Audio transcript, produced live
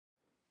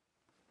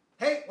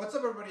Hey, what's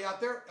up everybody out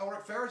there?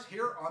 Elric Ferris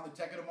here on the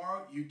Tech of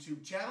Tomorrow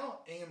YouTube channel.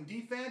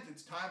 AMD fans,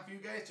 it's time for you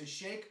guys to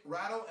shake,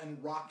 rattle, and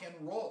rock and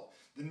roll.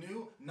 The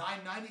new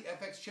 990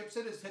 FX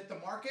chipset has hit the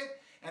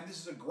market, and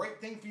this is a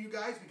great thing for you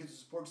guys because it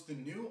supports the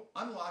new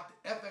unlocked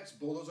FX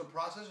Bulldozer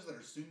processors that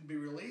are soon to be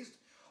released.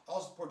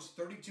 Also supports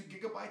 32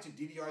 gigabytes of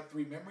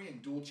DDR3 memory in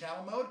dual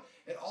channel mode.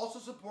 It also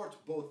supports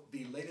both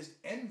the latest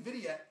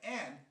NVIDIA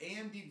and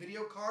AMD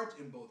video cards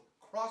in both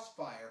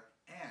Crosshair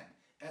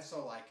and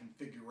SLI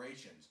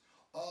configurations.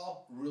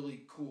 All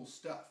really cool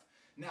stuff.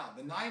 Now,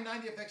 the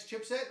 990 FX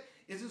chipset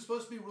isn't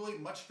supposed to be really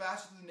much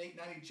faster than the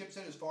 890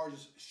 chipset as far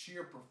as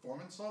sheer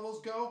performance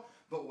levels go,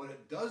 but what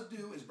it does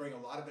do is bring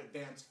a lot of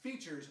advanced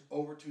features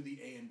over to the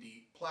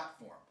AMD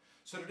platform.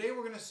 So today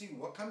we're going to see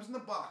what comes in the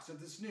box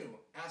of this new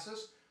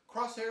ASUS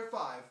Crosshair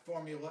 5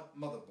 Formula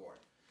motherboard.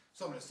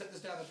 So I'm going to set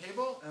this down on the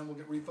table and we'll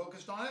get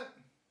refocused on it.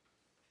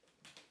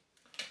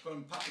 Go ahead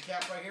and pop the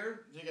cap right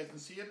here so you guys can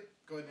see it.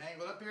 Go ahead and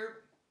angle it up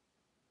here.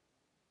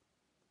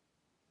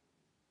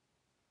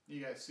 You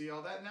guys see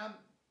all that now?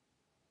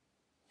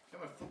 I'm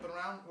going to flip it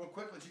around real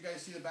quick, let you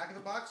guys see the back of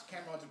the box.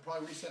 Camera wants to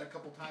probably reset a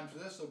couple times for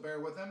this, so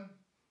bear with him.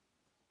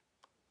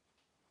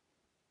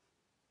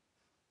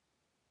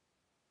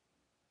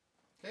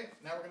 Okay,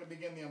 now we're going to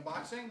begin the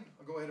unboxing.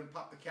 I'll go ahead and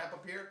pop the cap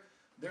up here.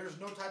 There's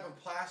no type of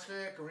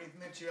plastic or anything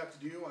that you have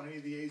to do on any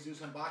of the ASUS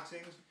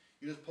unboxings.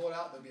 You just pull it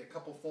out. There'll be a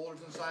couple folders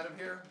inside of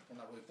here. Well,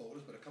 not really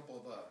folders, but a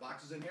couple of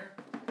boxes in here.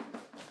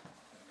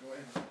 Go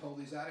ahead and pull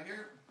these out of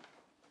here.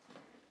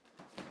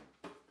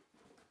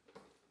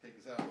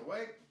 Take this out of the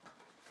way.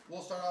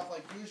 We'll start off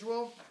like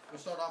usual. We'll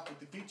start off with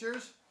the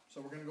features.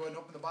 So we're going to go ahead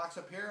and open the box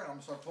up here, and I'm going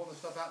to start pulling the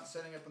stuff out and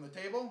setting it on the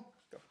table.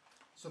 Go.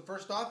 So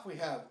first off, we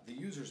have the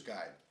user's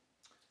guide.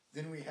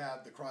 Then we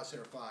have the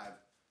Crosshair 5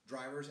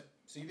 drivers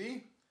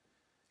CD.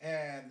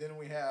 And then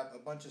we have a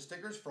bunch of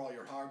stickers for all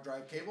your hard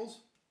drive cables.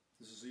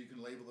 This is so you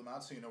can label them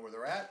out so you know where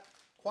they're at.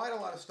 Quite a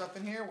lot of stuff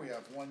in here. We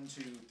have 1,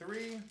 2, 3.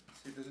 Let's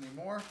see if there's any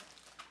more.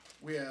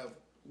 We have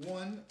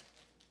 1,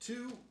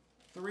 2,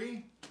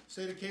 3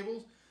 SATA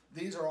cables.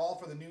 These are all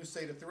for the new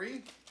SATA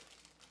 3.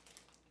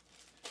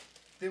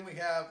 Then we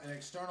have an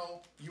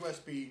external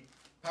USB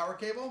power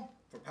cable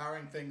for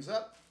powering things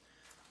up.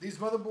 These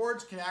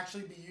motherboards can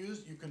actually be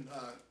used. You can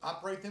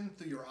operate them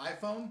through your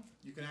iPhone.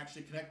 You can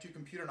actually connect to your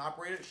computer and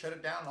operate it, shut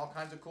it down, and all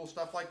kinds of cool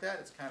stuff like that.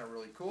 It's kind of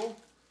really cool.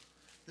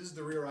 This is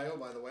the rear I/O,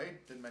 by the way.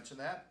 Didn't mention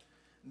that.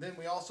 And then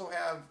we also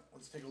have,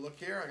 let's take a look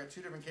here. I got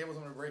two different cables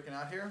I'm going to break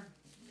out here.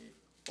 Let me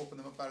open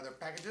them up out of their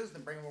packages,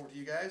 then bring them over to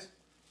you guys.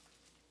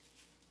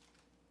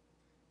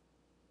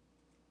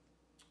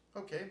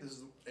 Okay, this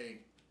is a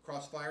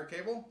Crossfire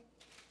cable.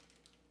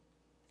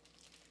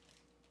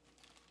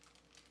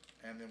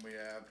 And then we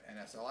have an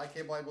SLI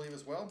cable, I believe,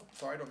 as well.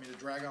 Sorry, I don't mean to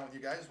drag on with you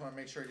guys. Just want to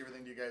make sure I give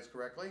everything to you guys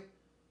correctly.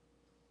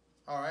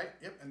 All right,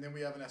 yep, and then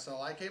we have an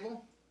SLI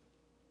cable.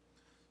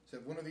 So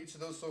one of each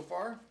of those so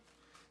far.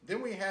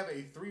 Then we have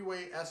a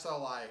three-way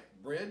SLI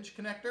bridge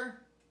connector.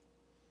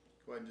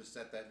 Go ahead and just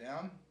set that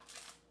down.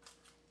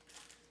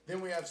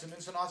 Then we have some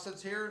instant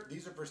offsets here.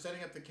 These are for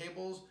setting up the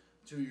cables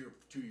to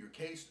your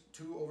case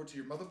over to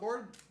your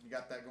motherboard. You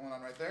got that going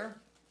on right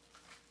there.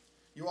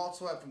 You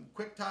also have some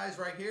quick ties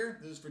right here.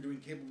 This is for doing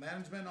cable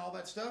management and all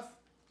that stuff.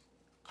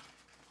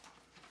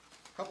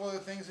 A couple other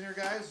things in here,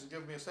 guys. Just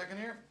give me a second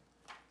here.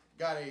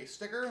 Got a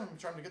sticker. I'm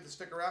trying to get the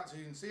sticker out so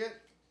you can see it.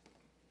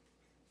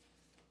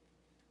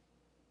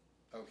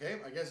 Okay,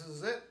 I guess this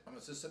is it. I'm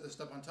going to just set this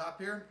stuff on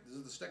top here. This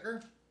is the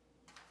sticker.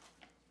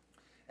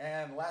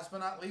 And last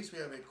but not least, we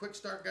have a quick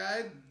start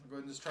guide. I'll go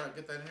ahead and just try to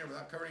get that in here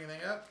without covering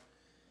anything up.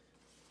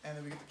 And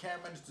then we get the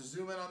cameraman just to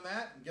zoom in on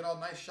that and get all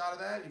nice shot of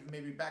that, even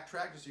maybe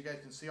backtrack just so you guys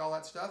can see all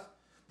that stuff.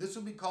 This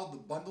will be called the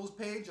bundles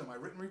page on my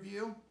written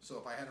review. So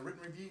if I had a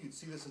written review, you'd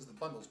see this as the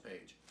bundles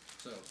page.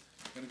 So I'm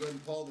going to go ahead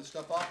and pull all this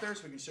stuff off there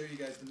so we can show you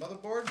guys the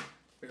motherboard.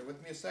 Bear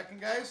with me a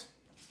second, guys.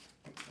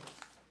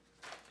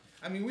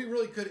 I mean, we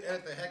really could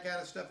edit the heck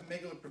out of stuff and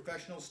make it look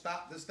professional,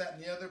 stop this, that,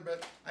 and the other,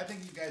 but I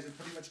think you guys have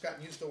pretty much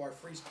gotten used to our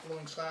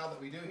free-flowing style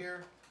that we do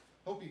here.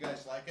 Hope you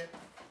guys like it.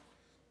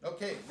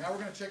 Okay, now we're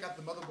going to check out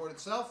the motherboard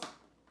itself.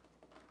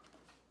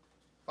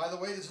 By the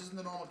way, this isn't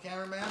the normal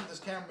cameraman. This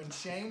cameraman's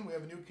Shane. We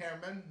have a new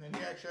cameraman, and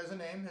he actually has a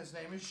name. His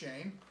name is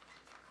Shane.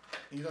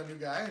 He's our new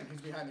guy, and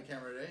he's behind the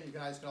camera today. You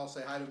guys can all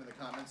say hi to him in the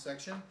comments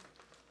section.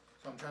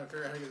 So I'm trying to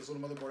figure out how to get this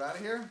little motherboard out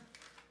of here.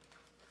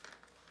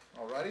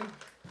 Alrighty.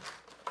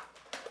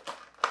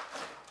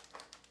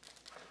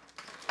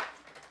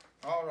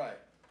 Alright.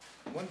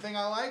 One thing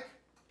I like,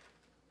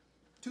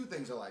 two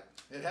things I like.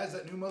 It has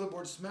that new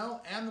motherboard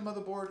smell, and the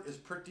motherboard is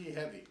pretty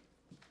heavy.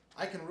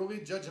 I can really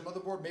judge a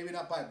motherboard, maybe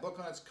not by a book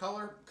on its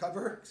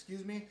cover,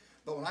 excuse me,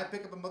 but when I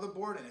pick up a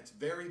motherboard and it's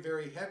very,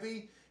 very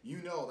heavy,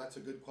 you know that's a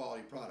good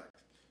quality product.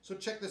 So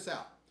check this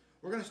out.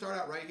 We're going to start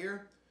out right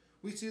here.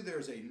 We see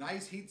there's a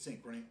nice heatsink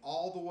running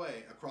all the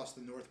way across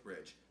the north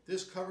bridge.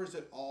 This covers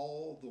it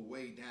all the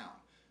way down.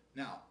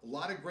 Now, a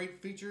lot of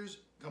great features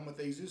come with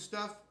ASUS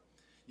stuff.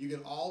 You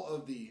get all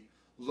of the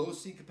Low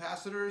C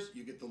capacitors,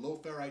 you get the low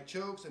ferrite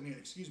chokes,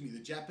 the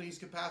Japanese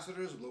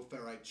capacitors, low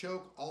ferrite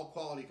choke, all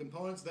quality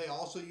components. They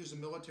also use a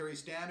military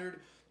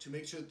standard to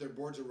make sure that their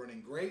boards are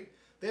running great.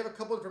 They have a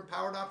couple of different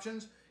powered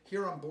options.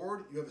 Here on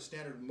board, you have a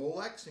standard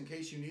Molex in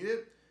case you need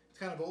it. It's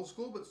kind of old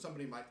school, but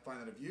somebody might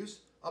find that of use.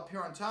 Up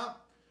here on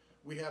top,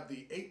 we have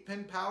the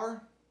 8-pin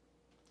power,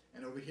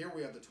 and over here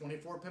we have the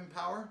 24-pin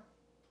power.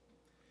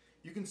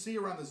 You can see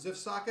around the ZIF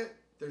socket,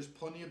 there's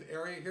plenty of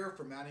area here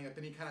for mounting up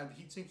any kind of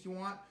heatsink you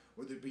want,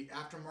 whether it be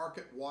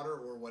aftermarket, water,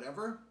 or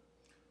whatever.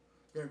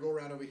 We're going to go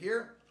around over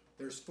here.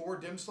 There's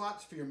 4 DIMM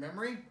slots for your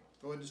memory.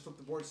 Go ahead and just flip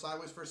the board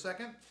sideways for a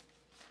second.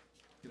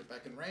 Get it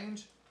back in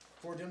range.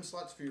 4 DIMM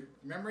slots for your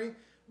memory.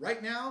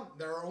 Right now,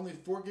 there are only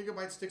 4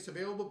 gigabyte sticks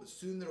available, but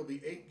soon there will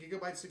be 8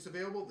 gigabyte sticks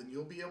available. Then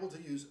you'll be able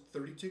to use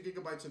 32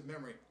 gigabytes of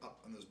memory up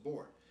on this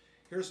board.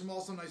 Here's some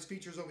also nice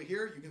features over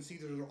here. You can see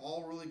those are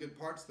all really good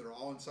parts that are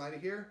all inside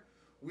of here.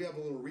 We have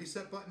a little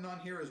reset button on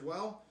here as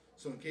well.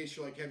 So in case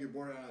you have your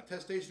board on a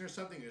test station or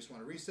something, you just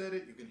want to reset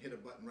it, you can hit a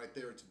button right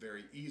there. It's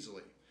very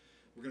easily.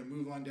 We're going to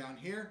move on down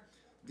here.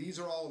 These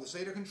are all the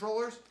SATA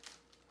controllers.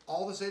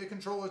 All the SATA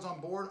controllers on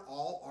board,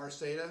 all are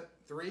SATA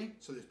 3,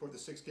 so they support the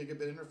 6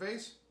 gigabit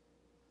interface.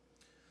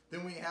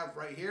 Then we have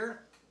right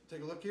here,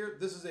 take a look here.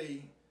 This is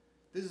a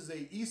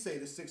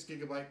eSATA 6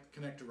 gigabyte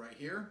connector right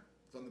here.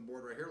 It's on the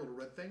board right here, a little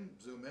red thing.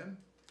 Zoom in.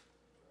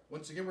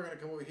 Once again, we're going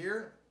to come over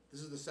here.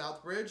 This is the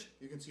south bridge.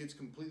 You can see it's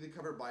completely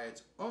covered by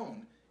its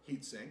own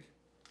heatsink.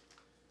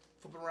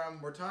 Flip it around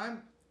one more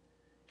time.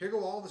 Here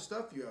go all the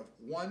stuff. You have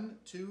 1,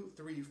 2,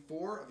 3,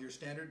 4 of your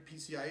standard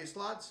PCIe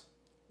slots,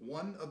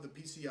 1 of the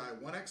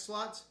PCI 1X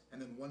slots,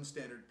 and then 1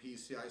 standard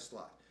PCI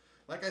slot.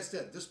 Like I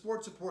said, this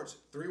board supports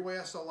 3-way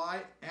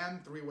SLI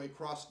and 3-way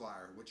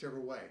Crossfire, whichever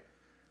way.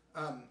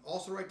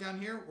 Also right down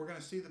here, we're going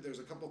to see that there's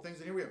a couple things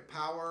in here. We have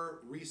power,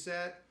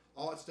 reset,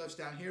 all that stuff's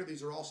down here.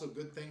 These are also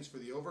good things for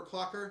the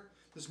overclocker.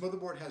 This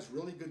motherboard has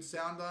really good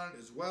sound on it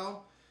as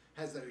well.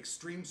 Has that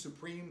extreme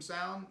supreme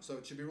sound, so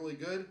it should be really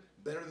good.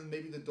 Better than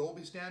maybe the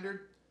Dolby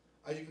standard.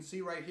 As you can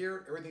see right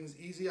here, everything's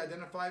easy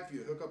identified for you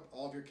to hook up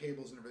all of your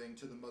cables and everything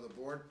to the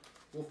motherboard.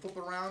 We'll flip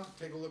around,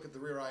 take a look at the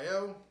rear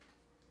I/O.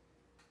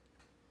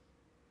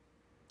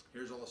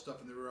 Here's all the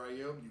stuff in the rear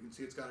I/O. You can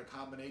see it's got a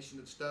combination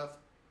of stuff,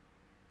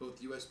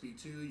 both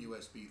USB 2,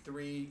 USB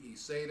 3,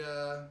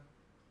 eSATA.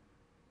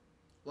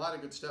 A lot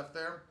of good stuff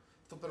there.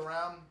 Flip it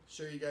around,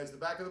 show you guys the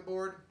back of the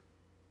board.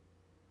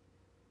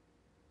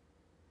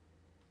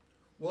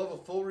 We'll have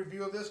a full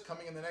review of this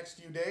coming in the next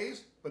few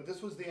days, but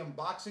this was the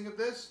unboxing of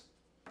this.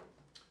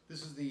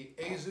 This is the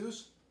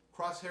ASUS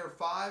Crosshair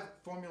 5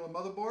 Formula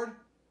Motherboard.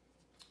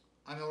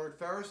 I'm Elric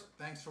Ferris.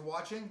 Thanks for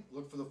watching.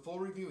 Look for the full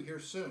review here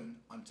soon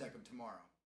on Tech of Tomorrow.